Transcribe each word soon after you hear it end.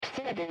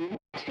7,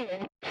 2,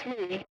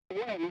 3,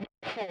 1,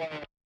 4.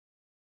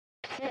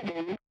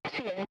 7,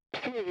 2,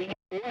 3,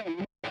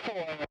 1, 4.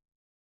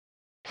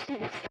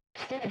 6,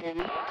 7, 7.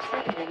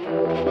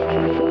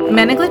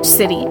 Maniglitch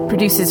City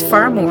produces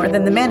far more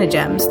than the mana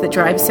gems that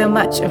drive so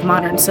much of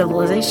modern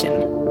civilization.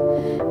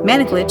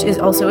 Maniglitch is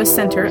also a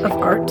center of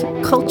art,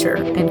 culture,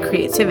 and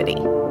creativity.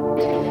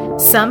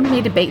 Some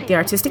may debate the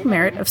artistic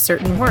merit of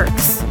certain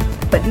works,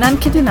 but none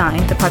can deny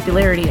the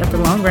popularity of the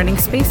long-running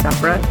space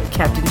opera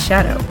Captain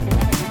Shadow.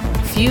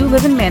 Few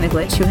live in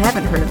Maniglitch who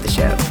haven't heard of the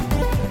show.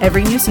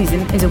 Every new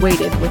season is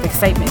awaited with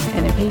excitement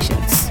and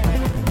impatience.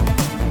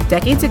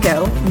 Decades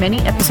ago, many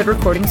episode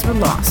recordings were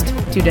lost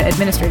due to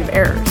administrative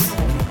errors.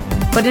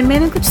 But in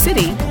Maniglitch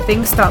City,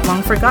 things thought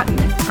long forgotten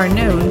are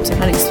known to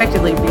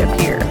unexpectedly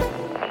reappear.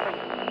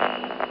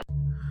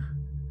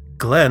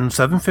 Glenn,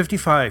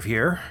 755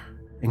 here.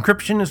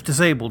 Encryption is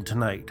disabled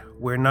tonight.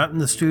 We're not in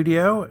the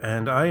studio,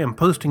 and I am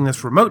posting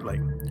this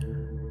remotely.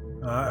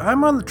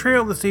 I'm on the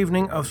trail this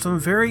evening of some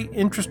very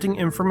interesting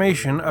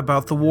information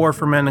about the war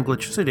for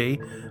Maniglitch City,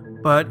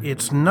 but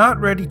it's not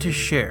ready to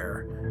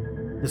share.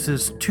 This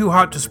is too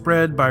hot to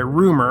spread by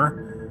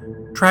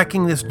rumor.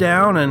 Tracking this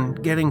down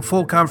and getting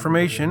full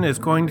confirmation is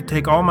going to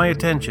take all my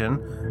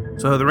attention,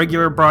 so the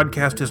regular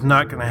broadcast is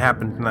not going to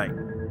happen tonight.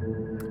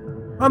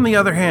 On the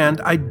other hand,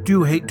 I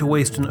do hate to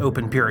waste an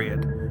open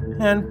period,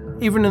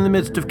 and even in the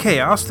midst of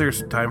chaos,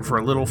 there's time for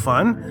a little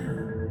fun.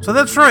 So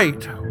that's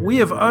right, we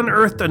have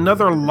unearthed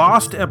another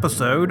lost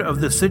episode of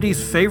the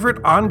city's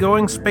favorite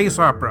ongoing space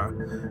opera.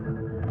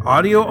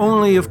 Audio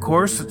only, of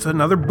course, it's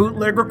another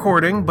bootleg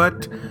recording,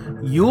 but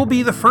you'll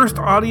be the first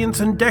audience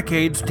in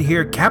decades to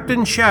hear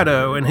Captain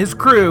Shadow and his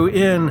crew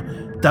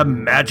in The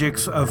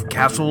Magics of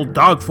Castle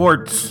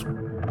Dogforts.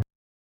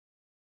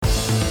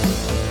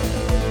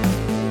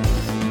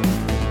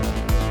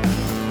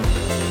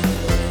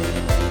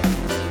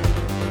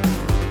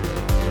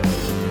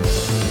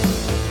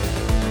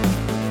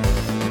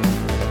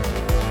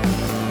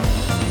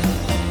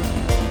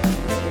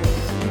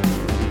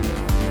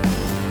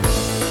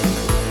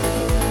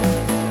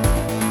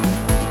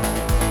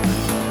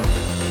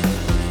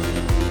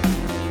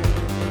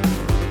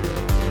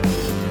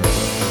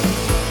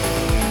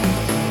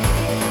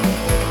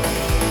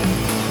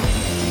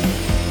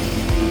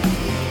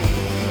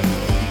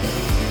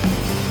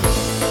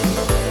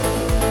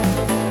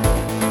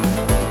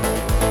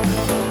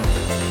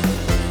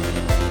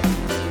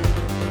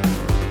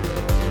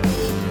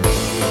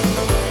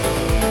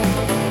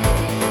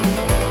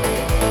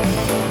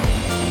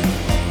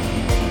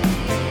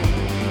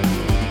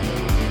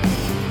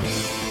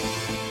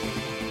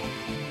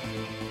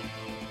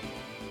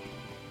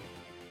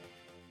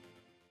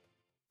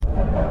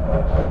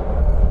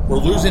 We're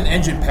losing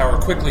engine power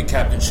quickly,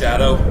 Captain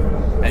Shadow,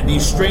 and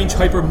these strange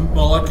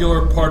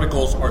hypermolecular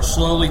particles are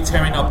slowly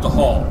tearing up the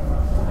hull.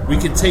 We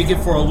can take it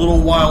for a little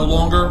while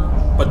longer,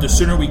 but the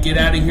sooner we get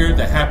out of here,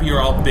 the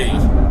happier I'll be.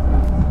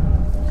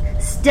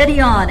 Steady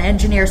on,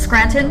 Engineer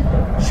Scranton.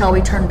 Shall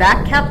we turn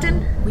back,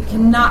 Captain? We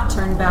cannot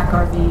turn back,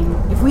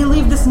 Arvine. If we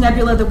leave this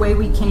nebula the way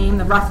we came,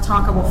 the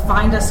Rathtonka will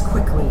find us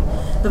quickly.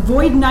 The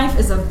Void Knife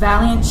is a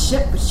valiant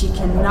ship, but she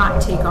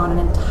cannot take on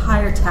an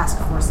entire task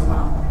force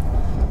alone.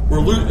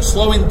 We're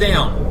slowing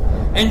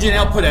down. Engine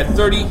output at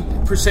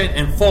 30%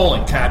 and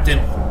falling, Captain.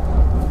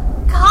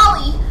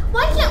 Golly,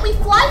 why can't we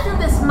fly through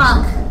this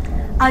muck?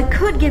 I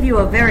could give you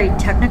a very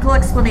technical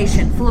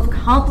explanation full of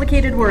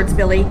complicated words,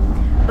 Billy,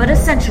 but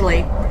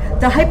essentially,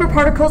 the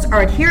hyperparticles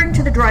are adhering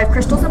to the drive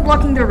crystals and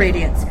blocking their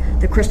radiance.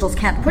 The crystals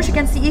can't push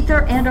against the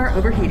ether and are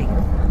overheating.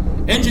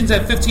 Engine's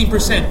at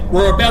 15%.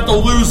 We're about to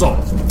lose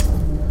them.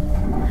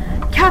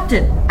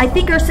 Captain, I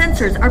think our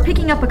sensors are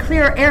picking up a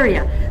clear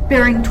area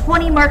bearing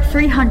 20 Mark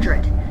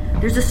 300.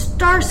 There's a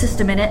star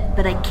system in it,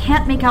 but I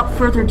can't make out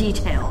further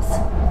details.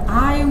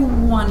 I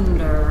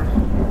wonder...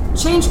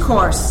 Change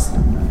course.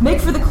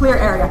 Make for the clear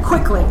area,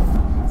 quickly.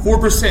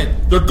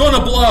 4%. They're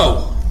gonna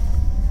blow.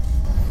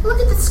 Look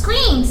at the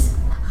screens.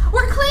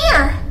 We're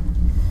clear.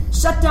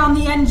 Shut down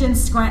the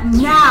engines,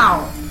 Scranton,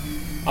 now!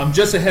 I'm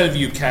just ahead of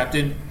you,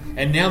 Captain.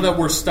 And now that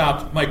we're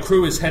stopped, my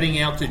crew is heading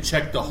out to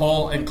check the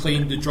hull and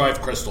clean the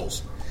drive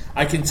crystals.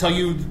 I can tell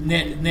you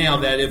now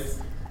that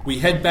if we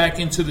head back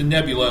into the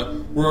nebula,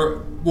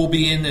 we'll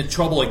be in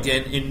trouble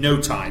again in no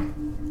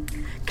time.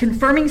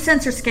 Confirming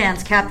sensor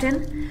scans,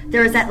 Captain.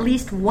 There is at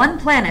least one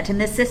planet in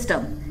this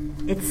system.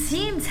 It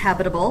seems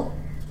habitable,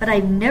 but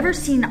I've never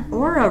seen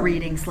aura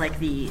readings like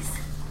these.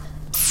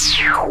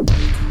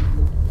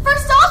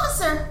 First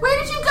officer, where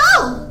did you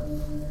go?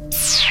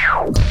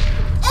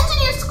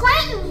 Engineer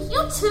Scranton,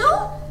 you too?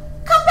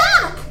 Come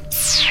back!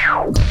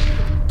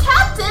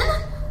 Captain,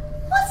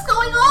 what's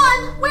going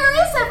on? Where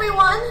is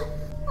everyone?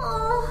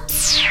 Oh,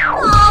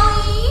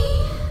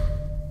 Ollie.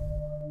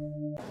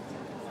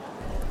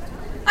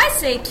 I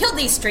say, kill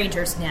these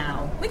strangers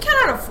now. We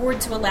cannot afford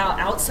to allow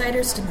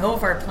outsiders to know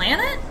of our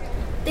planet.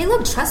 They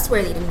look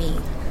trustworthy to me.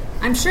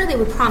 I'm sure they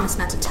would promise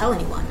not to tell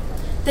anyone.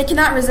 They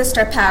cannot resist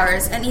our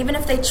powers, and even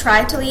if they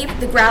tried to leave,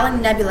 the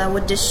Growling Nebula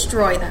would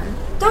destroy them.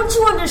 Don't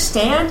you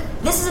understand?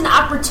 This is an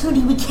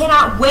opportunity we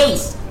cannot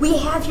waste. We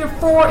have here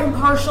 4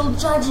 impartial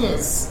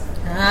judges.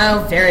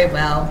 Oh, very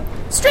well.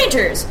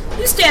 Strangers,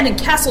 you stand in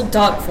Castle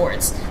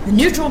Dogforts, the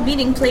neutral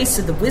meeting place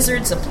of the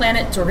wizards of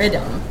planet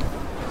Doridum.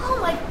 Oh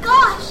my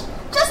gosh!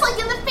 Just like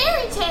in the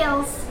fairy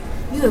tales!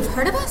 You have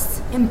heard of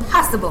us?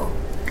 Impossible.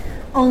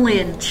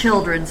 Only in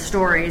children's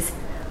stories.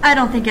 I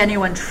don't think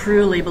anyone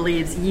truly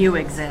believes you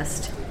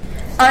exist.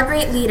 Our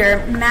great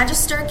leader,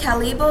 Magister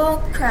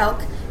Calibo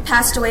Krelk,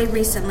 passed away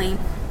recently.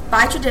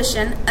 By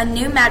tradition, a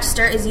new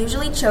magister is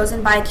usually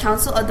chosen by a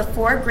council of the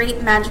 4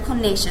 great magical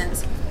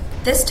nations.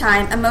 This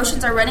time,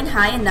 emotions are running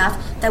high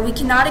enough that we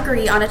cannot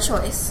agree on a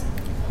choice.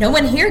 No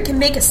one here can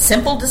make a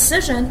simple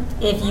decision.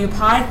 If you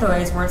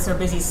Pythoids weren't so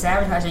busy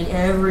sabotaging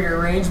every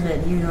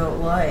arrangement you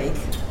don't like.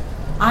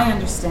 I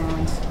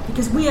understand.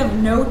 Because we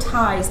have no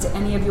ties to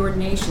any of your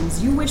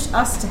nations, you wish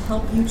us to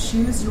help you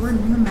choose your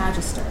new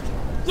magister.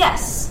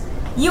 Yes,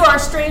 you are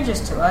strangers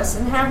to us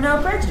and have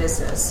no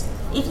prejudices.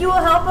 If you will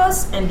help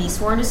us and be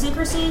sworn to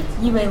secrecy,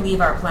 you may leave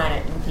our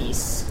planet in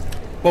peace.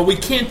 But we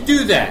can't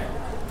do that.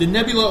 The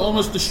nebula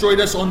almost destroyed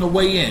us on the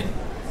way in.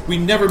 We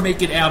never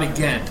make it out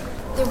again.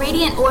 The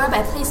radiant orb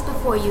I placed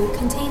before you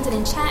contains an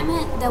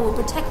enchantment that will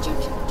protect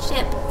your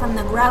ship from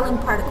the growling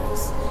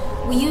particles.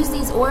 We use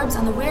these orbs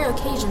on the rare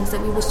occasions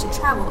that we wish to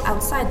travel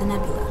outside the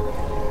nebula.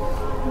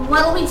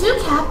 What'll we do,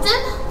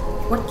 Captain?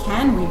 What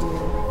can we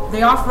do?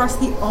 They offer us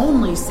the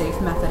only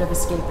safe method of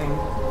escaping.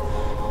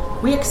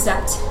 We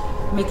accept.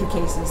 Make your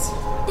cases.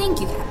 Thank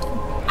you, Captain.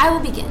 I will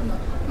begin.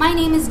 My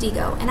name is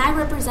Digo, and I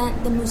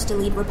represent the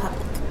Mustalid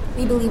Republic.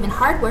 We believe in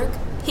hard work,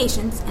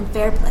 patience, and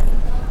fair play.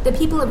 The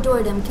people of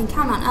Doridum can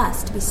count on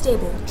us to be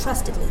stable,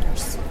 trusted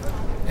leaders.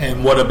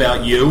 And what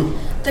about you?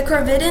 The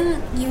Corvidan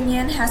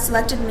Union has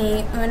selected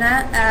me,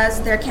 Una,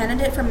 as their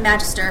candidate for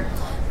Magister.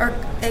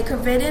 A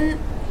Corvidan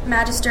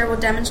Magister will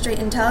demonstrate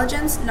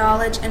intelligence,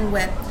 knowledge, and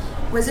wit.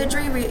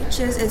 Wizardry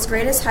reaches its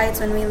greatest heights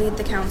when we lead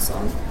the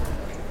council.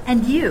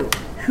 And you?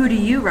 Who do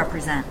you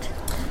represent?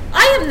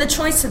 I am the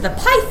choice of the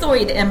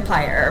Pythoid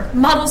Empire,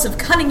 models of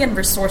cunning and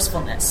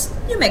resourcefulness.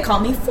 You may call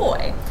me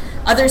Foy.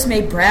 Others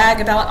may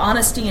brag about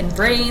honesty and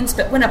brains,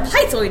 but when a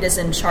Pythoid is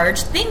in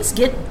charge, things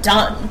get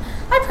done.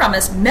 I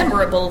promise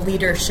memorable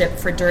leadership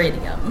for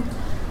Doridium.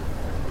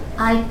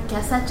 I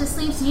guess that just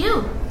leaves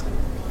you.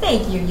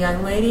 Thank you,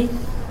 young lady.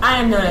 I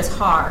am known as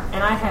Har,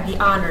 and I have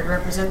the honor to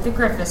represent the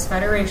Griffiths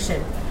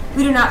Federation.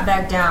 We do not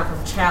back down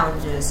from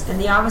challenges, and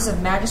the office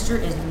of Magister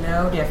is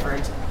no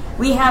different.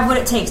 We have what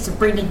it takes to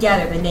bring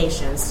together the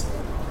nations.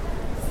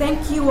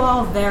 Thank you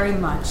all very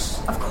much.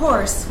 Of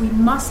course, we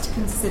must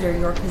consider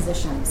your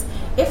positions.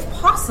 If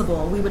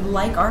possible, we would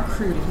like our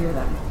crew to hear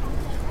them.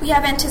 We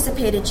have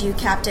anticipated you,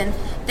 Captain.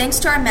 Thanks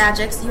to our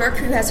magics, your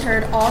crew has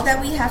heard all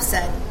that we have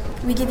said.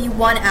 We give you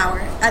 1 hour.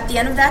 At the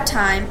end of that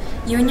time,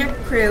 you and your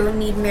crew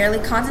need merely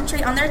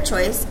concentrate on their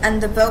choice,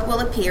 and the vote will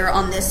appear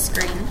on this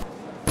screen.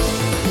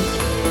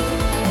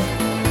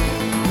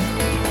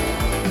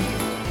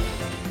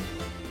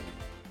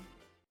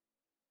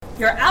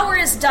 Your hour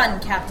is done,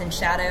 Captain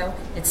Shadow.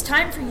 It's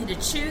time for you to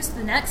choose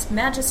the next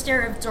Magister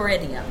of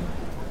Doridium.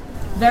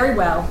 Very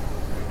well.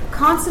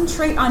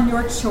 Concentrate on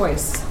your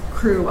choice,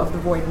 crew of the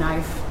Void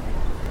Knife.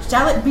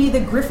 Shall it be the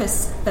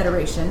Griffiths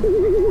Federation,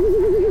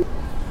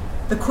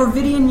 the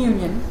Corvidian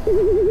Union,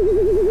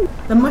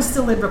 the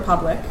Mustalid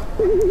Republic,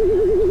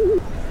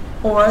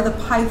 or the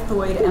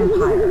Pythoid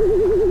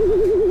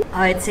Empire?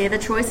 I'd say the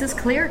choice is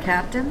clear,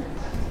 Captain.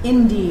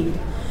 Indeed.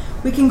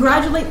 We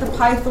congratulate the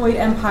Pythoid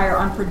Empire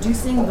on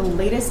producing the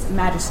latest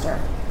Magister.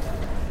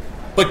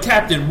 But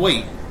Captain,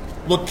 wait.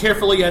 Look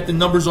carefully at the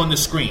numbers on the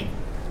screen.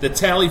 The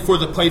tally for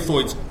the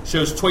Pythoids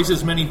shows twice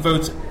as many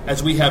votes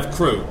as we have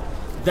crew.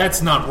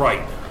 That's not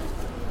right.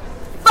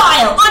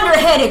 Vile,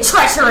 underhanded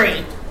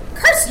treachery!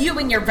 Curse you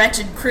and your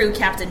wretched crew,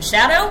 Captain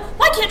Shadow.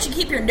 Why can't you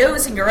keep your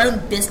nose in your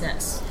own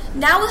business?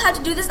 Now we'll have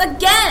to do this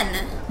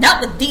again! Not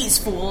with these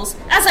fools.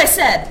 As I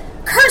said,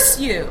 curse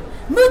you!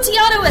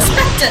 Mutiato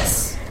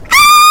Aspectus!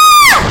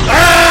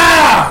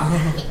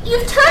 Ah!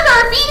 You've turned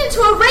Arvine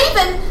into a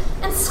raven,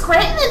 and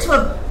Scranton into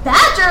a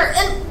badger,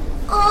 and...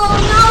 oh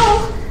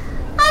no!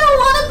 I don't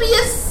want to be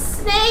a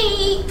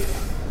snake!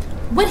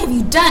 What have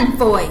you done,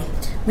 Foy?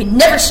 We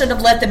never should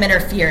have let them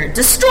interfere.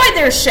 Destroy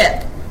their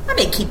ship! I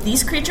may keep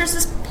these creatures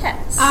as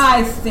pets.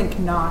 I think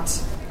not.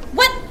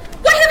 What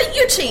haven't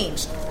you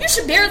changed? You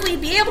should barely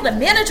be able to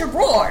manage a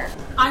roar.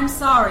 I'm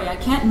sorry, I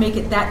can't make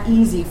it that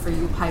easy for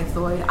you,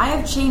 Pythoid. I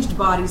have changed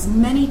bodies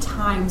many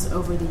times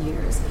over the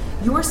years.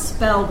 Your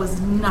spell was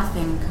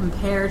nothing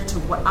compared to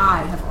what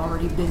I have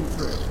already been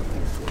through.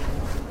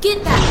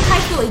 Get that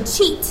Pythoid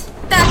cheat!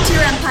 Back to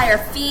your empire,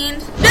 fiend!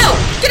 No!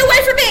 Get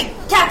away from me!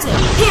 Captain,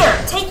 here,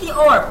 take the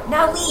orb.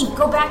 Now leave.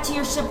 Go back to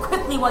your ship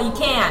quickly while you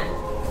can.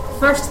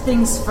 First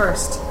things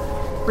first.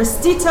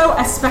 Restito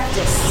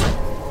Aspectus.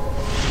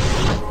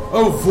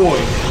 Oh,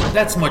 Void.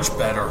 That's much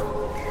better.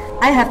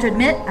 I have to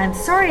admit, I'm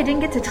sorry I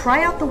didn't get to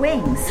try out the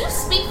wings. You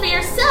speak for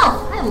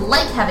yourself. I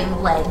like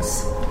having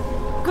legs.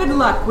 Good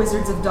luck,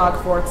 Wizards of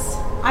Dogforts.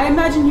 I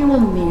imagine you will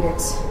need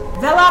it.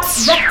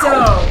 Velox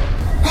Vecto!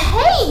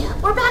 Hey,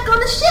 we're back on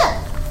the ship.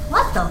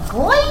 What the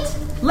void?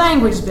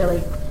 Language,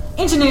 Billy.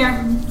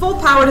 Engineer, full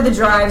power to the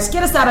drives.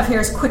 Get us out of here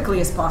as quickly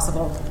as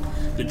possible.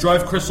 The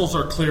drive crystals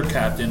are clear,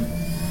 Captain.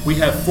 We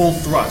have full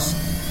thrust.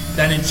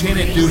 That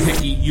enchanted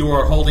doohickey you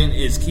are holding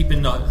is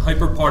keeping the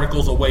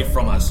hyperparticles away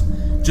from us,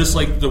 just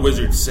like the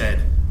wizard said.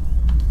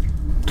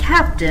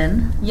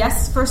 Captain?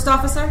 Yes, First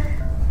Officer?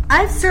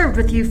 I've served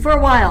with you for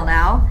a while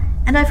now,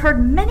 and I've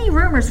heard many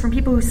rumors from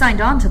people who signed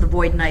on to the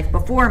Void Knife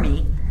before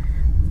me.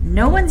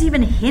 No one's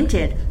even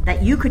hinted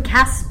that you could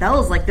cast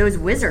spells like those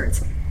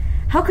wizards.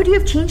 How could you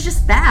have changed us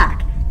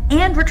back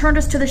and returned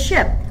us to the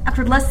ship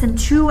after less than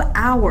 2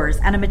 hours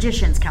at a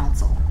magician's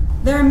council?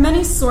 There are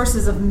many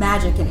sources of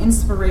magic and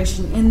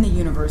inspiration in the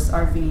universe,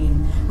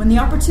 Arvine. When the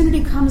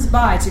opportunity comes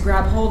by to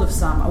grab hold of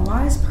some, a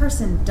wise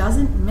person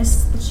doesn't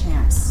miss the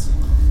chance.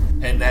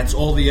 And that's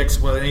all the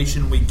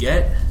explanation we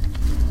get?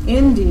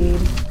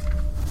 Indeed.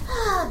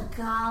 Oh,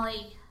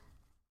 golly.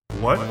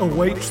 What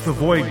awaits the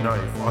Void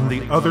Knife on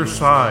the other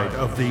side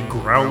of the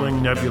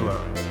Growling Nebula?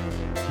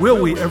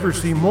 Will we ever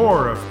see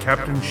more of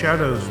Captain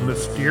Shadow's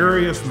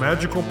mysterious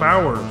magical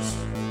powers?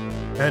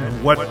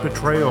 And what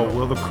betrayal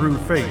will the crew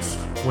face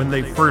when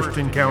they first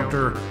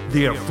encounter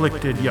the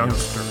afflicted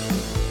youngster?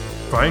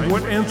 Find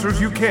what answers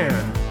you can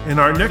in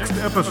our next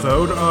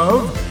episode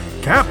of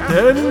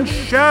Captain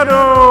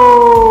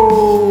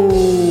Shadow!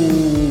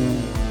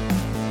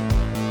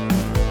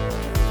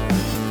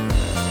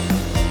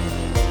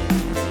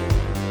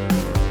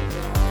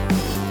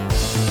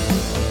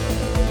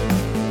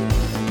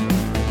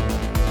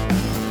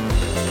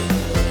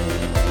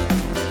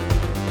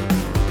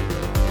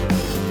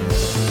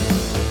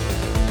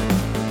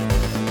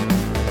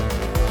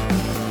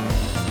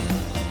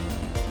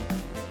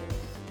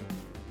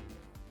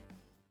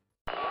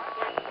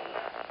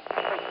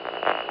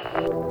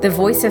 The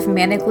voice of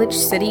Maniglitch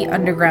City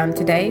Underground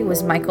today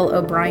was Michael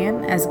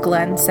O'Brien as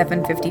Glenn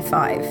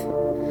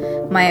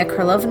 755. Maya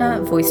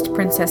Karlovna voiced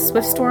Princess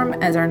Swiftstorm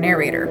as our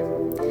narrator.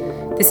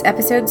 This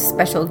episode's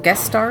special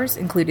guest stars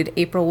included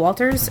April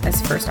Walters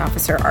as First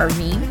Officer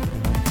Arvine,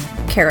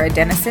 Kara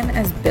Dennison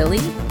as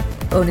Billy,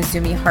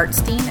 Onizumi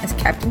Hartstein as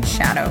Captain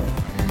Shadow,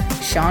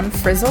 Sean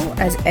Frizzle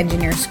as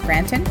Engineer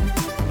Scranton,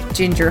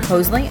 Ginger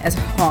Hosley as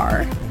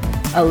Har,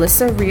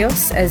 Alyssa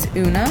Rios as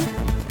Una,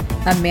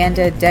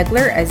 Amanda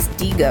Degler as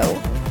Digo,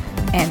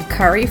 and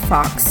Kari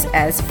Fox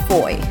as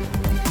Foy.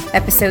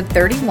 Episode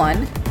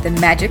 31, The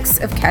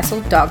Magics of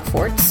Castle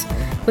Dogforts,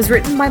 was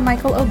written by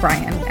Michael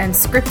O'Brien and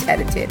script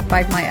edited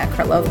by Maya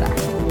Karlovna.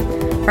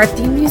 Our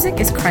theme music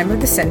is Crime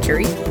of the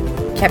Century.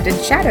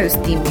 Captain Shadow's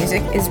theme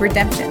music is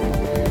Redemption,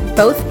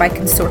 both by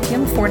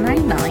Consortium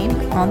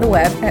 499 on the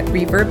web at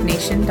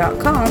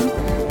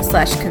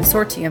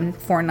reverbnation.com/Consortium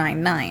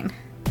 499.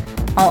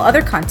 All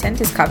other content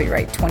is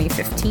copyright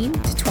 2015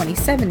 to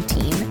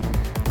 2017,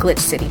 Glitch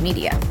City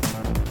Media.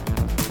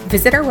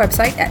 Visit our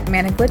website at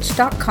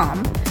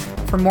maniglitch.com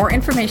for more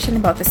information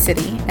about the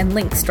city and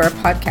links to our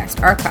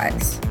podcast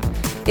archives.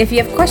 If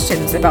you have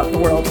questions about the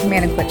world of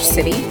Maniglitch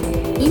City,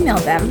 email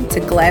them to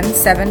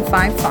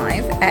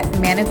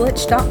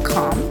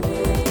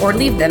glenn755@maniglitch.com or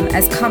leave them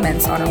as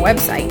comments on our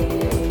website,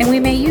 and we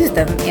may use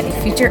them in a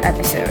future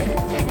episode.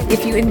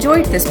 If you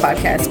enjoyed this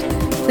podcast,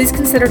 please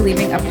consider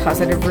leaving a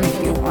positive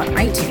review on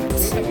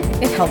iTunes.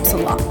 It helps a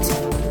lot.